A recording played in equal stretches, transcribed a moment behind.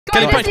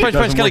Kelly, punch, Kelly,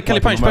 punch, Kelly. Kelly.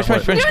 Oh,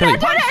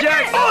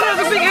 that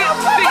was a big hit.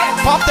 Big hit.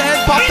 Pop the head,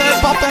 pop the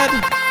head, pop the head.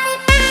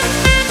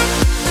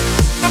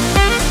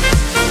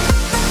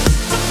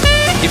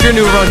 If you're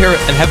new around here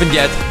and haven't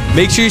yet,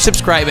 make sure you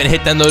subscribe and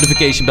hit that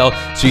notification bell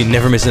so you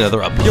never miss another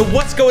upload. Yo,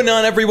 what's going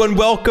on, everyone?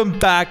 Welcome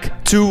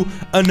back to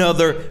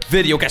another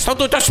video, guys. Don't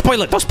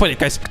spoil it. Don't spoil it,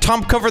 guys.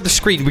 Tom, cover the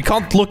screen. We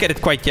can't look at it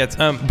quite yet.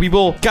 We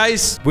will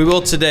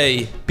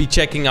today be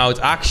checking out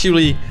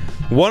actually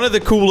one of the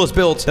coolest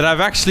builds that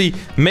I've actually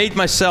made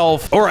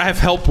myself, or I've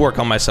helped work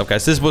on myself,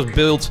 guys. This was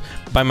built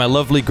by my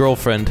lovely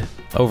girlfriend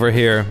over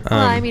here. Well,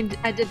 I mean,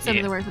 I did some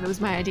of the work, but it was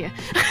my idea.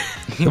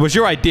 It was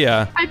your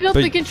idea. I built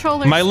the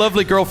controller. My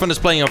lovely girlfriend is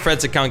playing on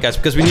Fred's account, guys,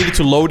 because we needed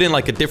to load in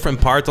like a different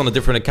part on a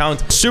different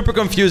account. Super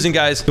confusing,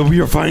 guys. But we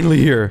are finally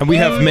here. And we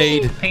have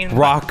made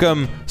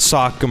Rock'em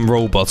Sock'em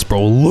robots,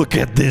 bro. Look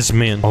at this,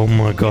 man. Oh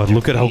my god,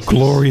 look at how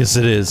glorious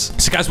it is.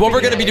 So, guys, what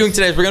we're going to be doing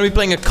today is we're going to be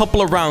playing a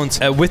couple of rounds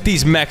with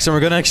these mechs, and we're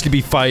going to actually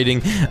be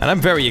fighting. And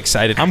I'm very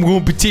excited. I'm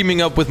going to be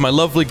teaming up with my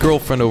lovely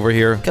girlfriend over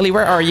here. Kelly,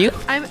 where are you?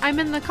 I'm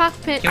in the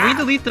cockpit. Can we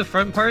delete the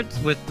front parts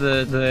with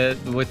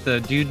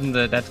the dude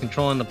that's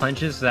controlling the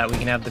punches so that we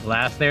can have the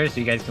glass there so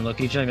you guys can look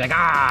at each other and be like,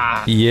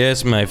 ah!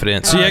 Yes, my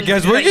friend. So yeah,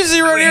 guys, what you see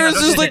right here is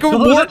just like a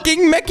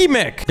working mechy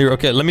mech. Here,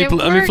 okay, let me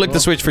flick the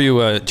switch for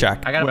you,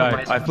 Jack. I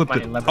gotta I flipped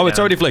it. Oh, it's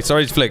already flicked.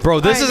 Already flicked. Bro,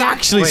 this is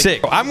actually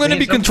sick. I'm gonna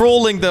be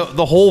controlling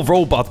the whole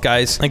robot,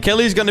 guys, and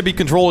Kelly's gonna be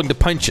controlling the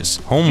punches.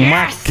 Oh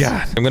my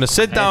god! I'm gonna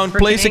sit down,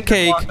 place a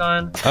cake,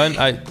 and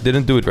I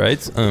didn't do it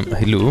right.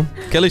 Hello,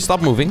 Kelly,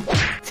 stop moving.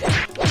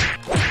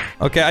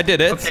 Okay, I did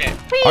it. Okay.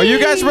 Are you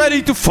guys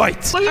ready to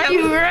fight? Are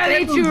you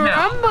ready to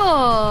rumble?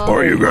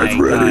 Are you guys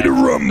ready to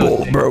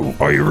rumble, bro?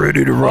 Are you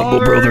ready to rumble,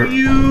 brother? Are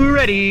you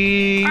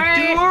ready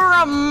to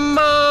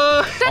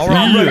rumble? All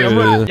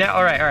right. Yeah.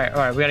 All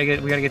right. We gotta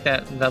get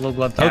that little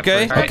glove tap.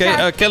 Okay.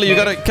 Okay.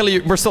 Kelly,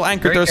 we're still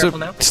anchored. There's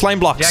a slime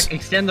blocks. Jack,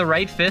 extend the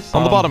right fist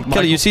on the bottom.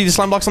 Kelly, you see the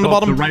slime blocks on the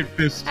bottom? The right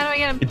fist. How do I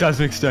get him? It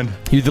doesn't extend.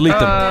 You delete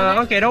them.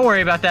 Okay, don't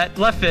worry about that.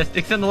 Left fist.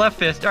 Extend the left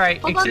fist. All right.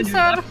 Hold on,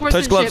 sir.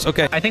 Touch gloves.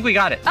 Okay. I think we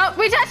got it. Oh,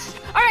 we touched.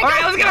 All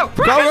right, let's go.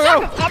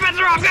 Go. Offense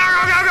are off. Go.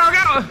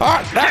 All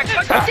right.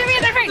 Give me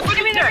the face.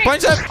 Give me the face.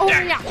 Punch him.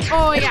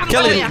 Oh yeah.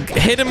 Kelly,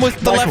 hit him with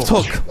the left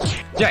hook.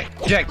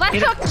 Jack. Left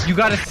hook. You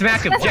gotta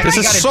smack him. Jack, this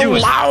is so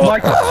loud.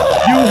 Michael, you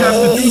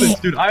have to do this,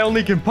 dude. I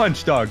only can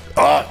punch, dog.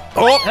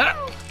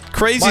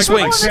 Crazy Michael,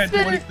 swings. I can't do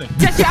anything.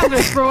 Jesse, I'm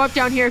gonna throw up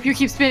down here if you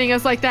keep spinning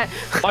us like that.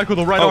 Michael,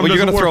 the right Oh, arm you're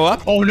gonna doesn't throw work.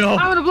 up? Oh no.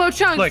 I'm gonna blow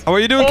chunks. Look. How are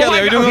you doing, Kelly?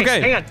 Are you doing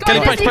okay? Hang on.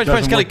 Kelly, punch,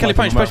 Kelly. Kelly.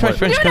 Jack.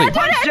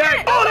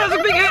 Oh, that was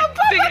a big hit.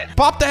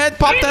 Pop the head.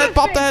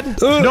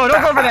 No, don't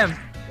go for them.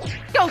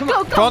 Go.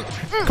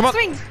 Come on.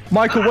 Swing.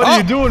 Michael, what are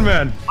you doing,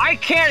 man? I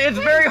can't. It's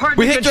very hard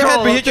We to hit your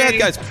control. head. We hit your head,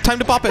 guys. Time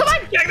to pop it.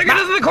 Jack, get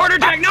us in the corner,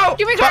 Jack. No.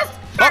 Give me first.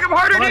 Back up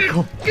harder, dude.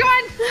 Michael. Come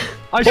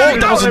on.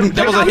 That was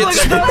a hit.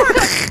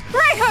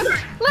 Right hook.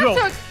 Left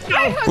hook.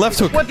 Right hook. Left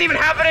hook. What's even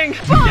happening?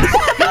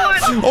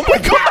 Oh my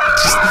god.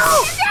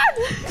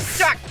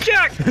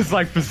 Jack. It's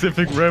like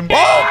Pacific Rim.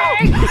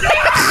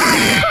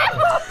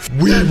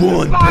 We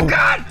won. Oh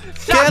god.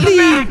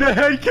 Kelly. The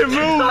head can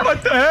move.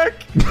 What the heck?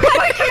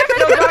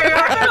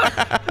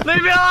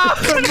 Leave me alone.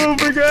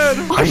 Move again.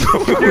 I'm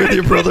going with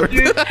you, brother.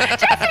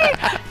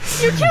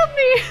 Jesse, you killed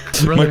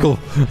me. Michael,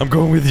 I'm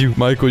going with you.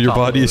 Michael, your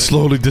body is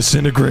slowly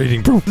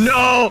disintegrating, bro.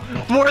 No.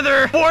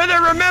 Borther,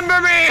 remember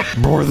me.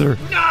 Borther.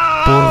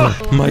 No.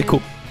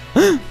 Michael.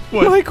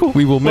 Michael,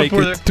 we will make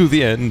it to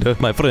the end,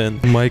 my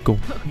friend. Michael,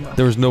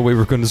 there is no way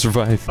we're going to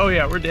survive. Oh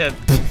yeah, we're dead.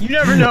 You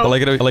never know. I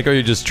like how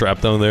you're just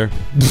trapped down there.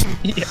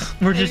 Yeah,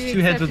 we're just two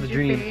heads with a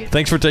dream.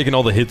 Thanks for taking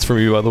all the hits from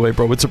you, by the way,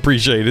 bro. It's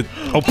appreciated.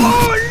 Oh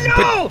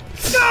no!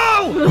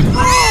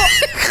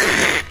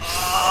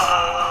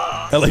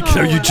 I like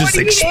how you just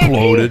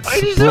exploded.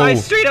 I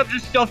straight up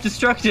just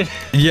self-destructed.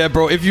 Yeah,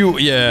 bro. That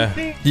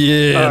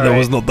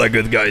was not that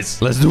good, guys.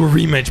 Let's do a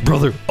rematch,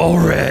 brother.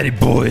 Alrighty,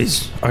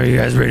 boys. Are you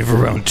guys ready for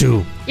round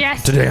 2?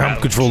 Yes. Today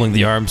I'm controlling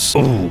the arms.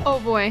 Ooh.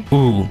 Oh boy.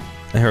 Ooh.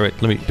 Here, wait.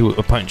 Let me do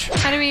a punch.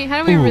 How do we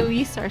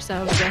release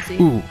ourselves, Jesse?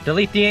 Ooh.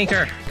 Delete the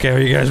anchor. Okay, are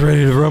you guys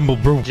ready to rumble,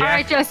 bro? All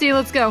right, Jesse,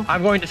 let's go.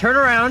 I'm going to turn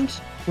around.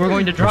 We're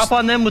going to drop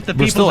on them with the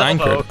people's still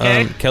elbow, anchored.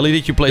 okay? Kelly,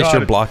 did you place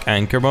your block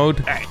anchor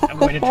mode? Alright, I'm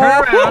going to turn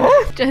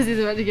around. Jesse's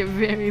about to get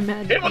very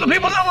mad. Hit with the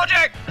people's elbow,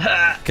 Jack!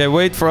 Okay,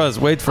 wait for us.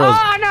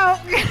 Oh, no!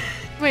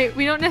 Wait,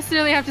 we don't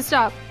necessarily have to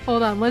stop.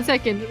 Hold on, 1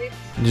 second.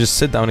 You just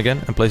sit down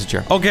again and place a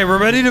chair. Okay, we're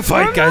ready to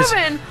fight, guys.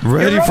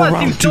 Ready Your for robot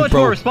round seems so 2, much bro.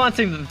 more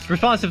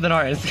responsive than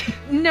ours.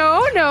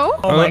 No.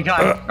 Oh my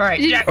god.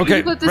 Alright, Jack.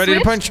 Okay, ready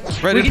to punch.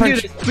 Ready to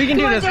punch. We can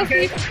do this.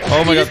 Okay.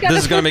 Oh my god,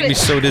 this is gonna make me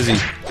so dizzy.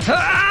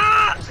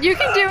 You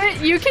can do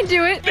it. You can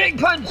do it. Big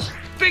punch.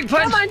 Big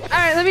punch. Come on. All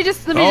right, let me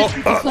just get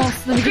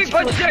Big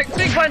punch, Jack.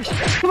 Big punch.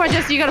 Come on,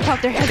 Jesse, you gotta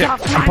pop their heads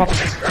off. Come on.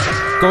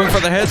 Going for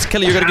the heads.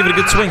 Kelly, you gotta give it a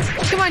good swing.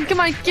 Come on.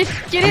 Get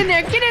in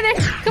there. Get in there.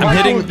 Come on.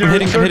 I'm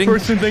hitting. Third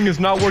person thing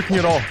is not working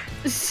at all.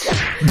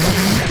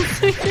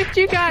 What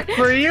you got?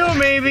 For you,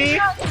 maybe.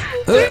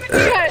 What you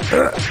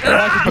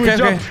got? Okay,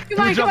 okay. Come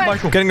on, come on.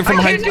 Michael. Getting him from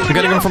I behind. can't do I'm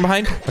getting it. him from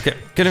behind. Okay,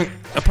 get him.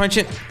 Punch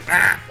it.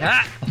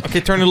 Ah.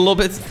 Okay, turn it a little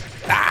bit.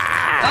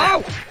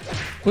 Oh!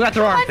 We got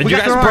their arm. And We you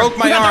got guys their broke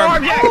my We got their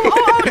arm. Jack.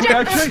 Oh, Okay,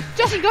 Jack. actually-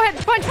 Jesse, go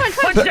ahead. Punch.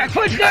 Punch, Jack,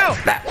 punch now.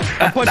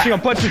 I'm punching.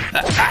 I'm punching.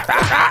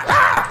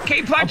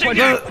 Keep punching,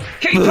 Jack.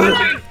 Keep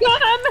punching.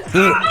 Got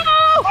him.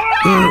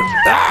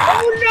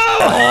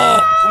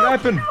 What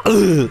happened?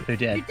 They're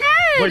dead.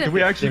 Wait, did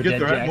we actually They're get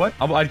dead, their head? Jack.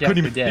 What? I Jack, couldn't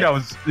even they're see. dead. I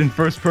was in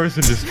first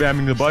person just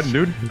spamming the button,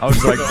 dude. I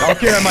was like,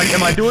 okay,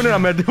 am I doing it?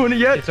 Am I doing it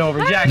yet? It's over.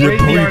 Jack, Yeah,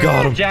 raise the we arms.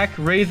 got him. Jack,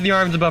 raise the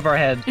arms above our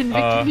head. In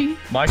victory.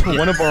 Michael,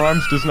 one of our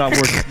arms does not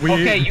work. We,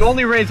 Okay, you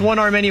only raise one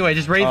arm anyway.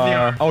 Just raise the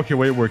arm. okay,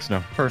 wait, it works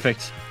now.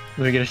 Perfect.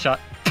 Let me get a shot.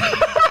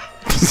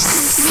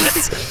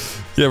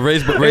 Yeah,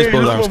 raise Hey, both this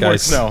arms, one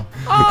works guys. now.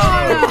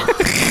 Oh,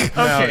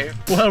 Okay.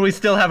 Well, we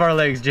still have our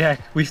legs, Jack.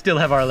 We still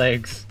have our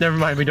legs. Never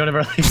mind, we don't have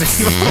our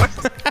legs anymore.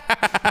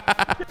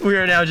 We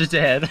are now just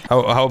ahead. How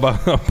about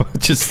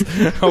just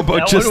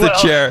That just one the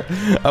will. chair?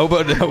 How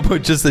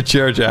about just the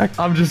chair, Jack?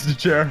 I'm just a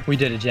chair. We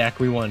did it, Jack.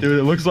 We won. Dude,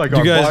 it looks like You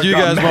our guys, bot you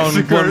got guys won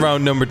massacred.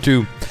 round number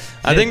 2.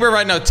 I think we're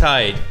right now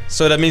tied,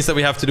 so that means that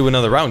we have to do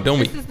another round, don't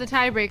we? this is the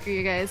tiebreaker,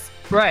 you guys.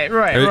 Right.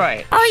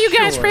 Are you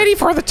guys ready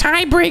for the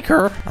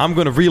tiebreaker? I'm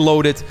gonna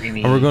reload it,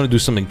 and we're gonna do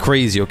something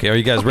crazy. Okay, are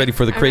you guys ready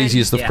for the I'm ready.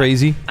 craziest of Yeah.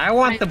 crazy? I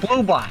want the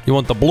blue bot. You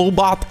want the blue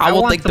bot? I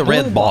will want take the the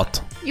red blue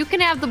bot. You can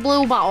have the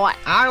blue bot.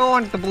 I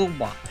want the blue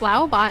bot.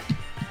 Blau bot.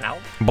 Blau.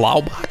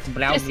 Blau bot.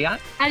 Blau Yes. bot.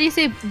 How do you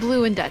say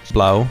blue in Dutch?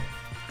 Blau.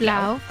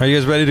 Blau. Are you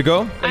guys ready to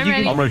go? I'm You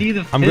ready. can see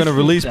the I'm gonna fist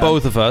release stuff.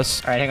 both of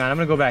us. All right, hang on. I'm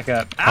gonna go back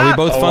up. Are we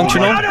both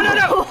functional?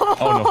 No.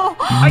 Oh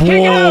I can't get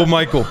Whoa, up.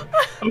 Michael.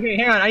 Okay,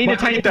 hang on. I need a no.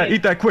 tiny.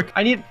 Eat that quick.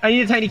 I need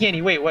a tiny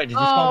candy. Wait, what? Did you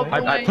Oh,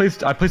 spawn? boy.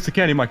 I placed the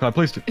candy, Michael. I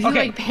placed it. He's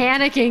Okay. like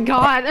panicking.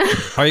 God.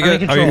 Are you I'm in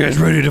guys? Are you control. guys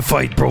ready to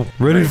fight, bro?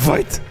 Ready to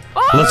fight?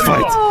 Oh, Let's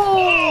fight.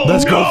 no.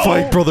 Let's go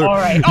fight, brother. All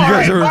right, You all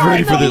guys right, are all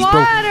ready right, for The this,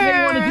 bro.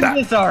 I want to water.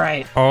 do this. All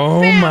right. Oh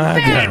my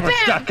bam, god. We're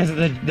stuck because of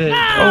the.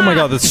 Oh my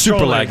god, that's super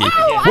Controller. laggy.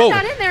 Oh, I'm Whoa.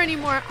 not in there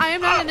anymore. I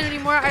am not in there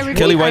anymore. I repeat,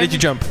 Kelly, why I'm- did you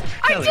jump?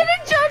 I Kelly.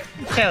 didn't jump.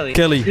 Kelly.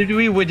 Kelly. Did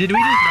we just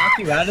knock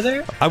you out of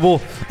there? I will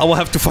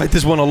have to fight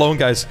this one alone,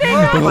 guys.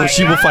 my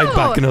She will fight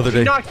back another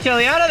day. Knocked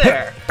Kelly out of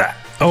there.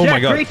 Oh Jack, my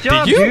god. Great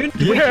job, Did you?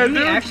 dude. Wait, Yeah, did we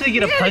dude. actually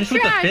get a Yeah, punch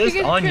with the trash, fist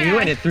you get on you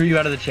trash. and it threw you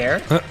out of the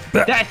chair?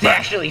 That's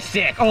actually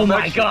sick. Oh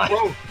my god.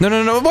 No.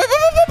 Wait,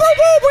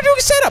 whoa. We're doing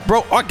a setup,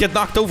 bro. I get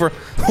knocked over.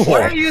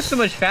 Why are you so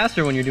much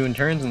faster when you're doing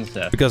turns and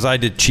stuff? Because I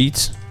did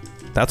cheats.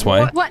 That's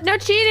why. What? No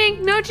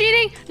cheating. No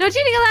cheating. No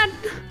cheating allowed.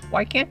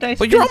 Why can't I spin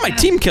But you're on my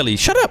fast? team, Kelly.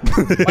 Shut up.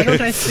 Why don't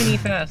I spinny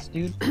fast,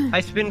 dude? I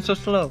spin so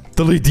slow.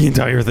 Delete the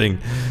entire thing.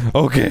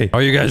 Okay.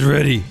 Are you guys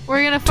ready?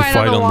 We're gonna To fight,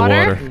 fight on the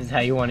water. This is how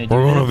you want to do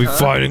We're this, gonna be huh?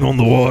 fighting on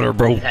the water,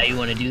 bro. How you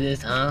want to do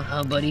this,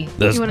 huh, buddy?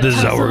 This You wanna is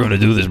how we're tussle? gonna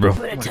do this, bro.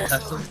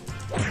 Tussle?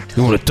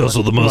 You wanna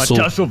tussle the muscle?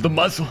 Tussle of the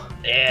muscle.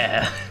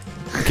 Yeah.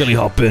 Kelly,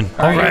 hop in.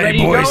 Are All you right, ready?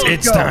 boys, Go,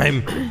 it's go.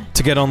 time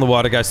to get on the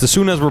water, guys. The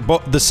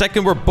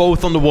second we're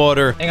both on the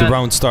water, Hang the on.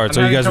 round starts.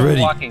 I'm Are you having guys trouble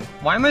ready? walking.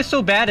 Why am I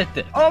so bad at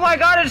this? Oh my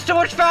god, it's so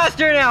much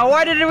faster now.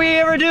 Why did we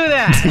ever do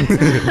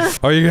that?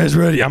 Are you guys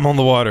ready? I'm on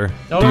the water.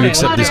 Do you Okay,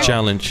 accept this water.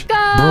 challenge? Go.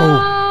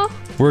 Bro,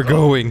 we're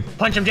going.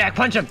 Punch him, Jack.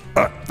 Punch him.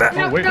 No,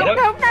 wait, no, what?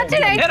 no, not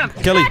today. Hit him.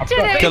 Kelly, Not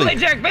today. Kelly, Beyblade,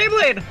 Jack.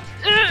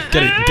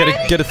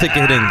 Beyblade. get a thick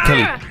hit in,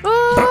 Kelly.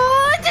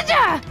 Oh,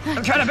 da-da.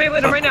 I'm trying to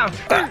Beyblade him right now.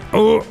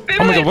 Oh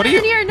my god, what are Get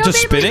in here, you? no Just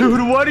Beyblade. spinning?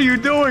 Dude, what are you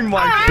doing,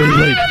 Michael?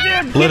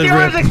 Beyblade. Dude, Let keep it your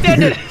arms rip.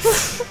 extended.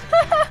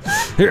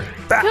 Here.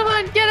 Come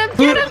on, get him,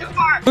 get him. Too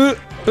far.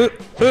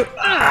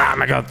 Oh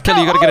my god,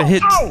 Kelly, you gotta get a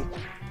hit. Oh.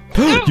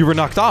 You were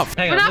knocked off.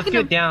 Hang We're on, not let's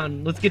gonna- get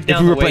down. Let's get down.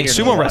 If we were the way playing here to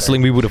the sumo water.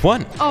 wrestling, we would have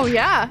won. Oh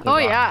yeah, oh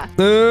yeah.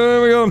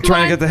 There we go. I'm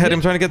trying to on. get the head.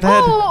 I'm trying to get the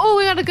head. Oh,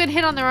 we got a good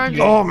hit on their arm.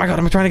 Oh my god,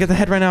 I'm trying to get the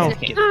head right now.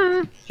 Okay.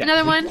 Jack,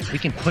 Another we- one. We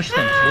can push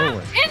them Ah,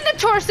 forward. in the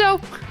torso.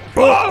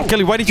 Oh,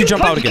 Kelly, why did you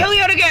jump out Punch again? Kelly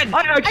out again.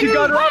 I actually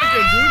got her out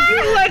again,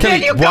 dude. You legend,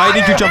 Kelly, you why got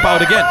did you her. jump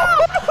out again?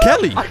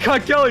 Kelly! I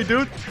got Kelly,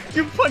 dude.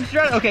 You punched her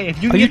out. Okay,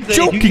 if you Are you get, if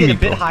joking you get me, a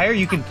bit bro? higher,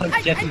 you can punch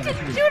I Jesse.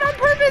 didn't do it on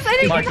purpose. I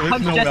didn't. Michael,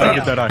 punch there's no way Jesse I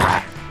get that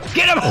eye.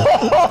 Get him!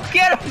 Oh,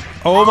 get him!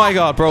 Oh my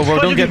god, bro,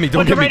 don't get me, don't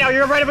Punch get him me. right now.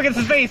 You're right up against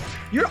his face.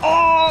 You're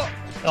all.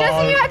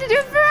 Jesse, you have to do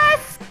it for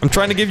us. I'm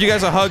trying to give you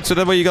guys a hug so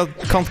that way you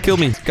can't kill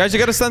me. Guys, you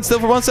gotta stand still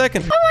for 1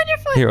 second. I'm on your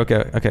foot. Here,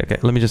 okay.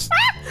 Let me just...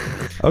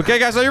 Okay,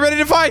 guys, are you ready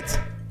to fight?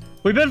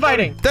 We've been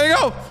fighting. There you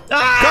go.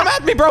 Ah! Come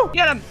at me, bro.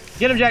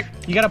 Get him, Jack.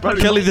 You gotta punch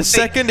him Kelly, in the face.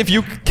 second if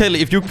you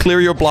clear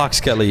your blocks,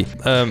 Kelly,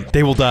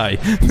 they will die.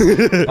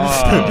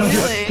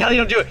 Really? Kelly,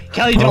 don't do it.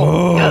 Kelly, don't.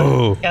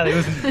 Oh. Kelly,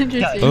 listen.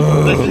 Interesting.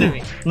 Kelly, listen to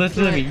me.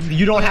 Listen to me.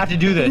 You don't have to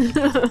do this.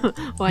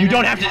 Why You not?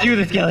 don't have to do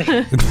this, Kelly.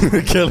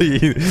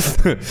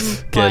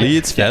 Kelly,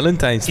 it's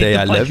Valentine's Day.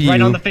 I Get the love punch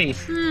right on you. the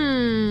face.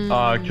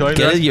 Kelly,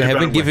 Kelly, you that's-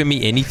 haven't given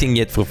me anything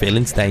yet for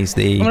Valentine's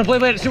Day. I'm gonna play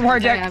it super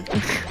hard, Jack.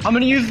 Yeah. I'm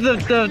gonna use the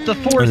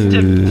force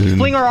to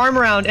fling our arm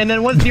around, and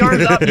then once the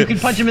arm's up, you can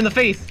punch him in the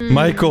face.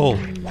 Michael,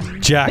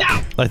 Jack,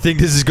 I think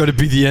this is gonna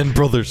be the end,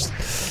 brothers.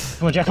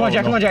 Come on, Jack. Come on,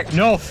 Jack. Come on, Jack.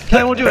 No,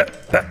 Kelly won't do it.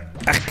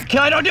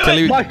 Kelly, don't do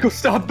Kelly- it. Michael,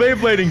 stop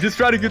Beyblading. Just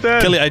try to get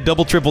that. Kelly, I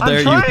double triple dare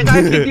I'm trying, you.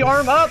 guys. Get the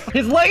arm up.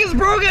 His leg is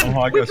broken. Oh,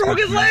 I We guess broke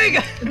that's his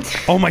leg.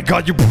 Oh my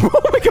god, you.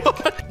 Oh my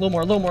god. A little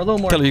more, a little more, a little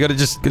more. Kelly, you gotta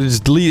just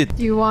delete it.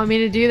 Do you want me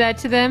to do that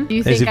to them? Do you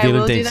As think if I you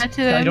will do didn't that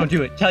to them? Kelly, don't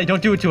do it. Kelly,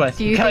 don't do it to us.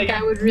 Do you Kelly, think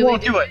I would really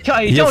won't do do it?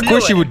 Kelly, Yeah, don't of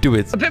course do you it. would do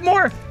it. A bit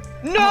more.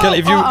 No. Kelly,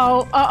 if you.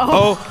 Uh-oh,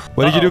 Oh,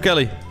 what did you do,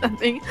 Kelly?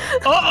 Nothing.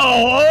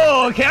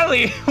 Oh,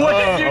 Kelly.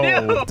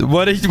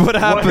 What did you do? What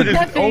happened? is-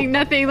 Nothing,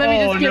 nothing. Let me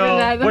Oh, just give no. it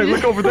that. Let Wait, me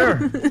look over there.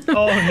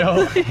 Oh,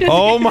 no.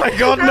 Oh my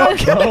god, no,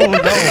 Kelly.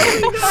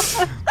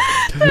 Oh,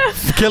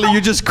 no. Kelly,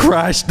 you just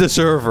crashed the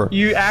server.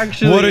 You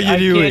actually. What are you I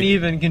doing? can't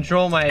even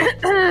control my.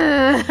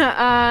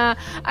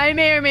 I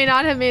may or may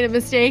not have made a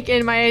mistake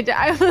in my.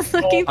 I was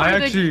looking for I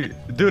the. actually,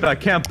 dude, I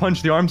can't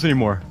punch the arms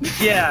anymore.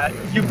 Yeah,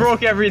 you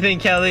broke everything,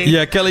 Kelly.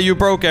 Yeah, Kelly, you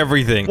broke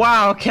everything.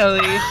 Wow,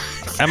 Kelly.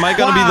 Am I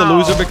gonna be the Wow.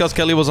 loser because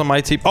Kelly was on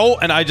my team? Oh,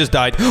 and I just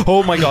died.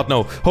 Oh my god,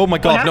 no. Oh my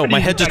What god, no. happened My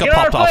to you? head just got Get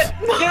on popped our off.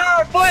 foot. Get on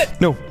our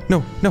foot. No,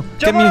 no, no. Get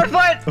Jump me. on our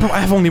foot. No, I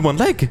have only one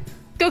leg.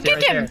 Go Stay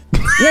kick right him.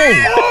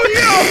 there.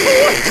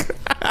 Oh,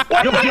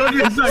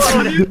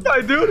 What? you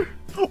died, dude.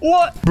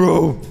 What?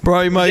 Bro,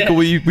 Michael,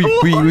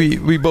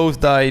 we both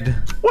died.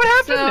 What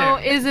happened So there?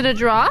 is it a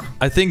draw?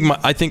 I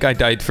think I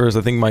died first.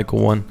 I think Michael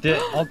won.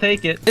 I'll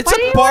take it. It's Why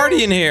do a you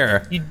party in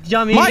here. You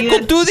dumb Michael,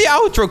 idiot. do the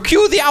outro.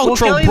 Cue the Well,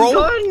 outro, Kelly's bro.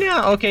 gone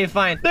now. Okay,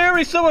 fine. Thank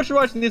you so much for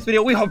watching this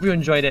video. We hope you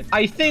enjoyed it.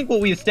 I think what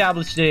we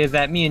established today is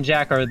that me and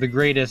Jack are the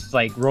greatest,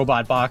 like,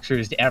 robot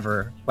boxers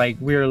ever. Like,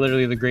 we're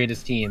literally the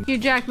greatest team. You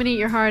Jackman, eat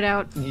your heart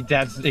out.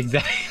 That's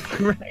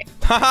exactly right.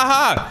 Ha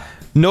ha ha.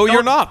 No,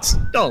 you're not.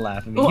 Don't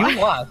laugh at me. What? You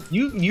lost.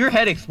 Your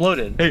head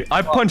exploded. Hey,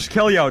 I punched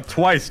Kelly out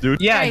twice, dude.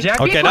 Yeah, Hey.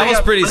 Jack. Okay, you that was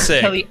pushed pretty sick.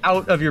 Kelly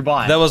out of your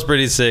body. That was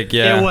pretty sick,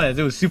 yeah. It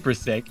was super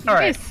sick. All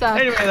right. guys suck.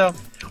 Anyway, though,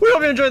 we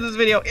hope you enjoyed this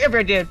video. If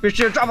you did, be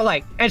sure to drop a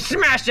like and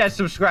smash that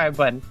subscribe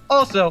button.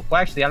 Also,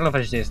 well, actually, I don't know if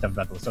I should say stuff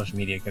about the social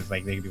media because,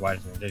 like, they could be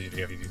watching this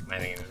video if you do my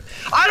thing.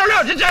 I don't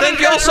know. Thank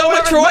you all so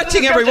much for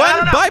watching,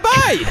 everyone.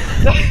 Bye-bye.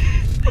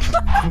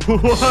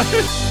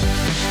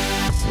 What?